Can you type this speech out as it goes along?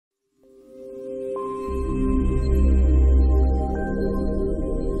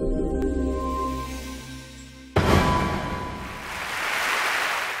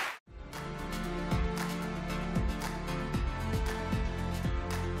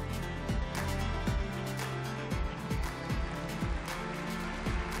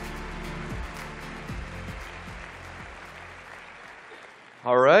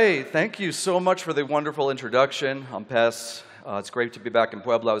All right, thank you so much for the wonderful introduction. I'm PES. It's great to be back in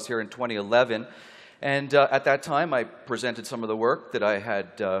Puebla. I was here in 2011, and at that time I presented some of the work that I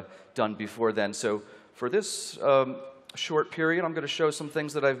had done before then. So for this short period, I'm going to show some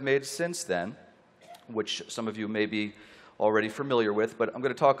things that I've made since then, which some of you may be already familiar with, but I'm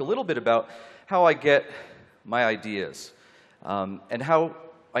going to talk a little bit about how I get my ideas and how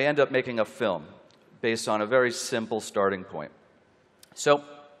I end up making a film based on a very simple starting point. So,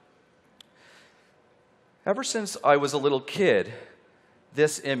 ever since I was a little kid,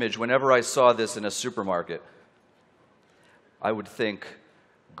 this image, whenever I saw this in a supermarket, I would think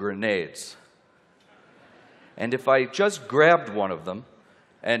grenades. And if I just grabbed one of them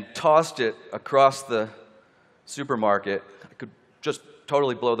and tossed it across the supermarket, I could just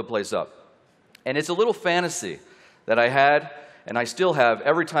totally blow the place up. And it's a little fantasy that I had, and I still have,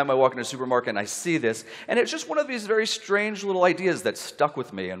 every time I walk into a supermarket and I see this. And it's just one of these very strange little ideas that stuck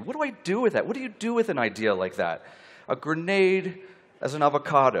with me. And what do I do with that? What do you do with an idea like that? A grenade as an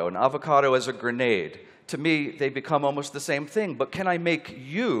avocado as a grenade. To me, they become almost the same thing. But can I make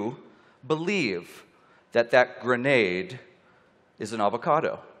you believe that that grenade is an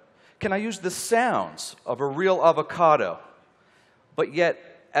avocado? Can I use the sounds of a real avocado, but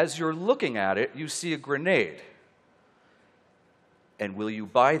yet, as you're looking at it, you see a grenade? And will you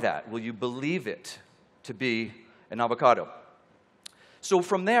buy that? Will you believe it to be an avocado? So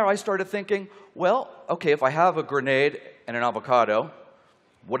from there, I started thinking, well, okay, if I have a grenade and an avocado,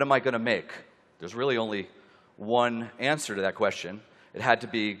 what am I going to make? There's really only one answer to that question. It had to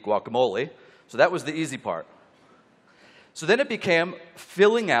be guacamole. So that was the easy part. So then it became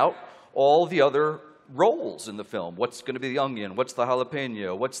filling out all the other roles in the film. What's going to be the onion? What's the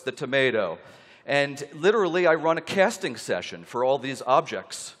jalapeno? What's the tomato? And literally, I run a casting session for all these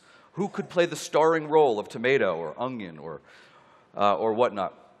objects. Who could play the starring role of tomato or onion or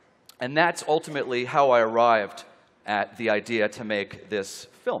whatnot? And that's ultimately how I arrived at the idea to make this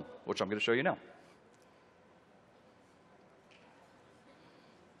film, which I'm going to show you now.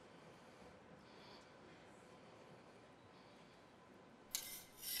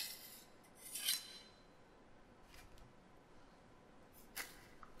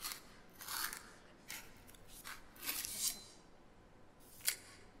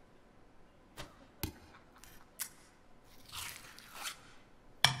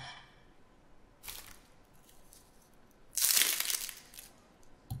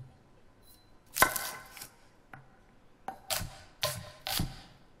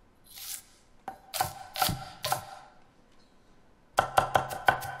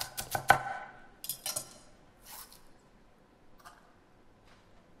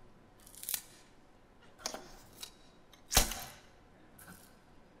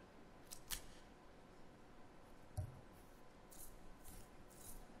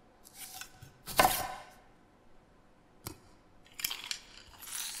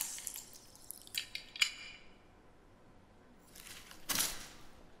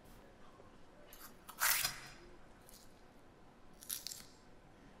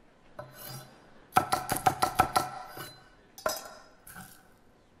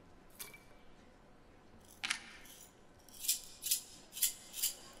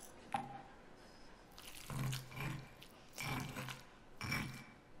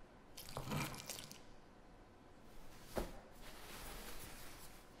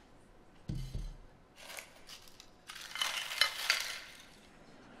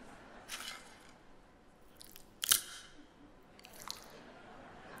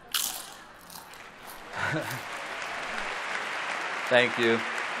 Thank you.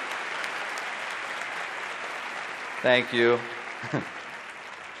 Thank you.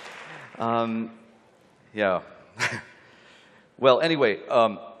 Yeah. Well, anyway,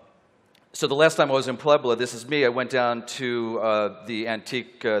 so the last time I was in Puebla, this is me. I went down to the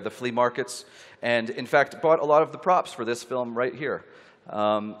antique, the flea markets, and in fact bought a lot of the props for this film right here.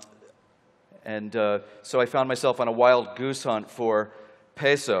 So I found myself on a wild goose hunt for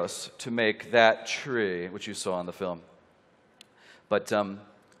pesos to make that tree, which you saw in the film. But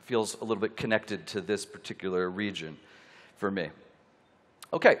feels a little bit connected to this particular region for me.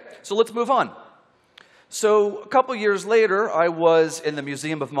 Okay, so let's move on. So a couple years later, I was in the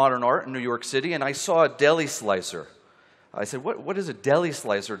Museum of Modern Art in New York City, and I saw a deli slicer. I said, what is a deli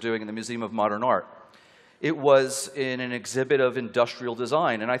slicer doing in the Museum of Modern Art? It was in an exhibit of industrial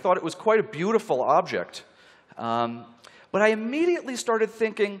design, and I thought it was quite a beautiful object. But I immediately started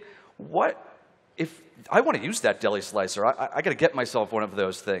thinking, what if I want to use that deli slicer? I got to get myself one of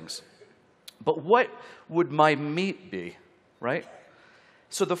those things. But what would my meat be, right?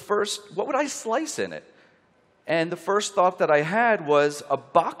 So what would I slice in it? And the first thought that I had was a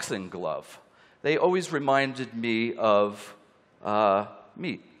boxing glove. They always reminded me of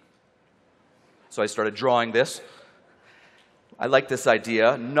meat. So I started drawing this. I like this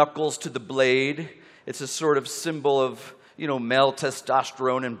idea, knuckles to the blade. It's a sort of symbol of, male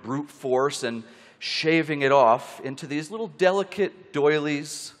testosterone and brute force, and shaving it off into these little delicate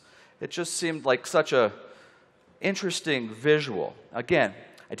doilies. It just seemed like such a interesting visual. Again,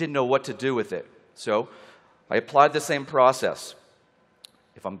 I didn't know what to do with it. So I applied the same process.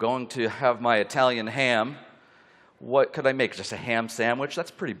 If I'm going to have my Italian ham, what could I make? Just a ham sandwich?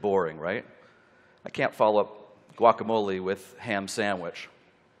 That's pretty boring, right? I can't follow up guacamole with ham sandwich.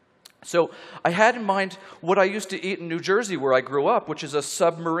 So I had in mind what I used to eat in New Jersey where I grew up, which is a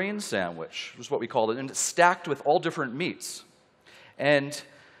submarine sandwich, was what we called it, and it's stacked with all different meats. And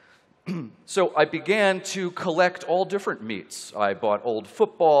so I began to collect all different meats. I bought old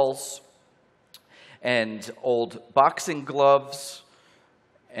footballs and old boxing gloves,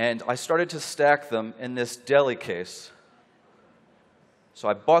 and I started to stack them in this deli case. So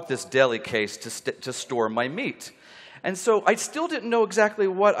I bought this deli case to store my meat. And so I still didn't know exactly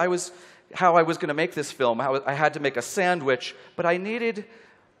how I was going to make this film. I had to make a sandwich, but I needed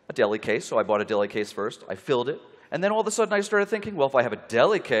a deli case, so I bought a deli case first. I filled it. And then all of a sudden I started thinking, well, if I have a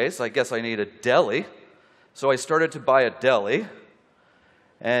deli case, I guess I need a deli. So I started to buy a deli,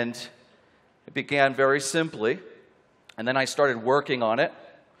 and it began very simply. And then I started working on it.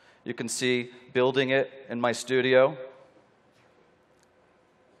 You can see building it in my studio.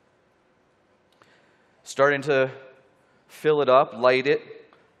 Starting to fill it up, light it,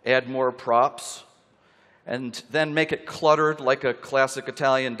 add more props, and then make it cluttered like a classic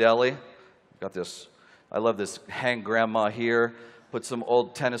Italian deli. Got this, I love this hang grandma here. Put some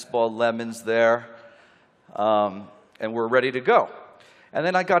old tennis ball lemons there, and we're ready to go. And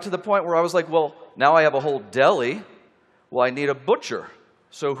then I got to the point where I was like, well, now I have a whole deli. Well, I need a butcher.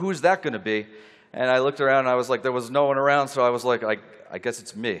 So who's that going to be? And I looked around, and I was like, there was no one around, so I was like, I guess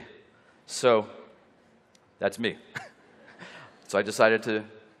it's me. So that's me. So I decided to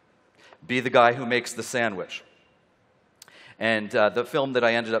be the guy who makes the sandwich. And the film that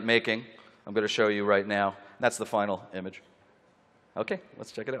I ended up making, I'm going to show you right now. That's the final image. Okay,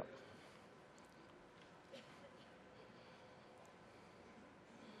 let's check it out.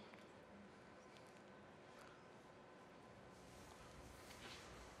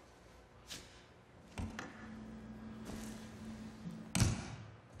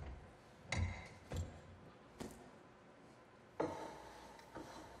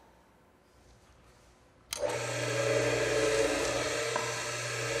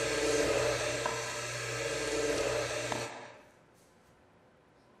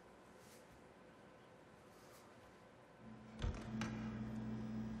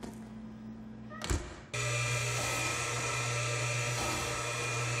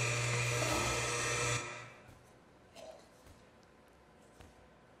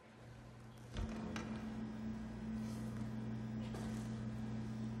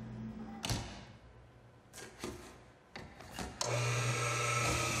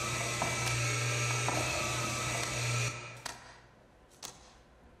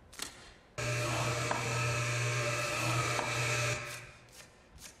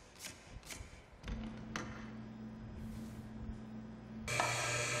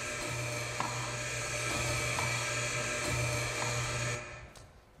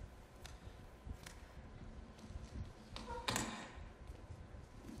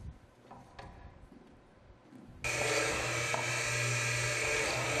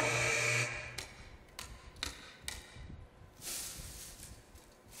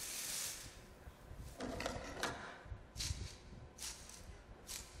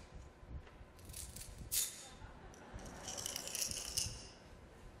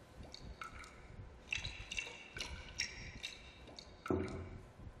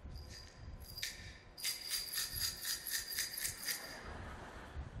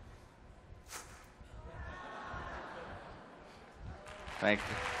 Thank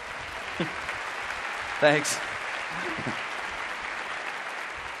you. Thanks.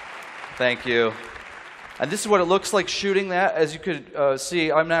 Thank you. And this is what it looks like shooting that. As you could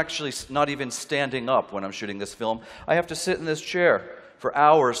see, I'm actually not even standing up when I'm shooting this film. I have to sit in this chair for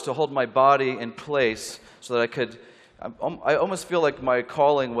hours to hold my body in place so that I could... I almost feel like my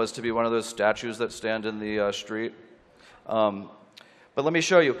calling was to be one of those statues that stand in the street. But let me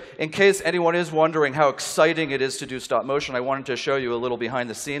show you. In case anyone is wondering how exciting it is to do stop motion, I wanted to show you a little behind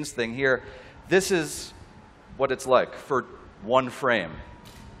the scenes thing here. This is what it's like for one frame.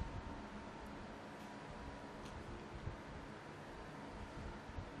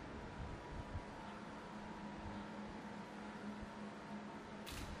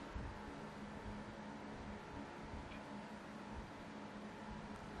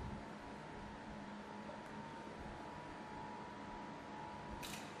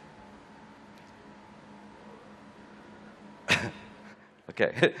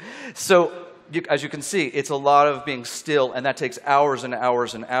 Okay. So as you can see, it's a lot of being still, and that takes hours and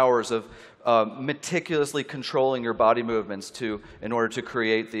hours and hours of meticulously controlling your body movements in order to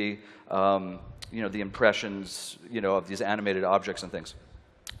create the the impressions, of these animated objects and things.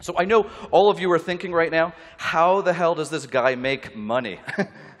 So I know all of you are thinking right now, how the hell does this guy make money?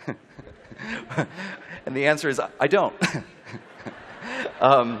 And the answer is, I don't.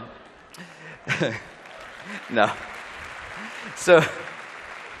 No. So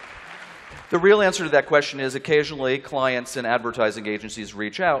the real answer to that question is occasionally clients and advertising agencies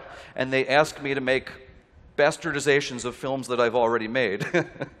reach out and they ask me to make bastardizations of films that I've already made,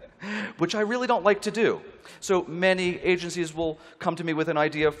 which I really don't like to do. So many agencies will come to me with an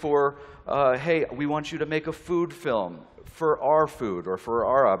idea for, hey, we want you to make a food film for our food or for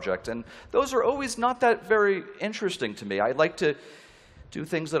our object. And those are always not that very interesting to me. I like to do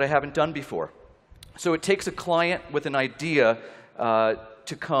things that I haven't done before. So it takes a client with an idea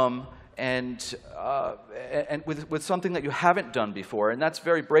to come and with something that you haven't done before. And that's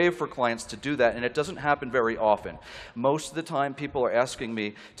very brave for clients to do that, and it doesn't happen very often. Most of the time, people are asking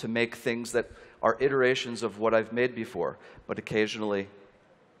me to make things that are iterations of what I've made before, but occasionally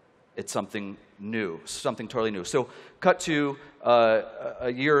it's something new, something totally new. So cut to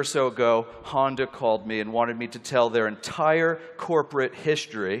a year or so ago, Honda called me and wanted me to tell their entire corporate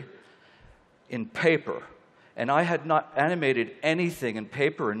history in paper. And I had not animated anything in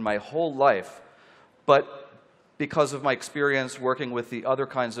paper in my whole life, but because of my experience working with the other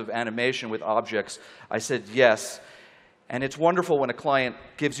kinds of animation with objects, I said yes. And it's wonderful when a client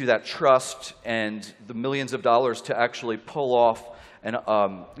gives you that trust and the millions of dollars to actually pull off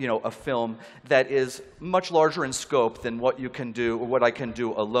a film that is much larger in scope than what you can do or what I can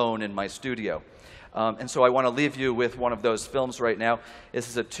do alone in my studio. And so I want to leave you with one of those films right now. This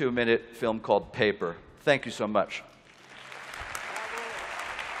is a 2-minute film called Paper. Thank you so much.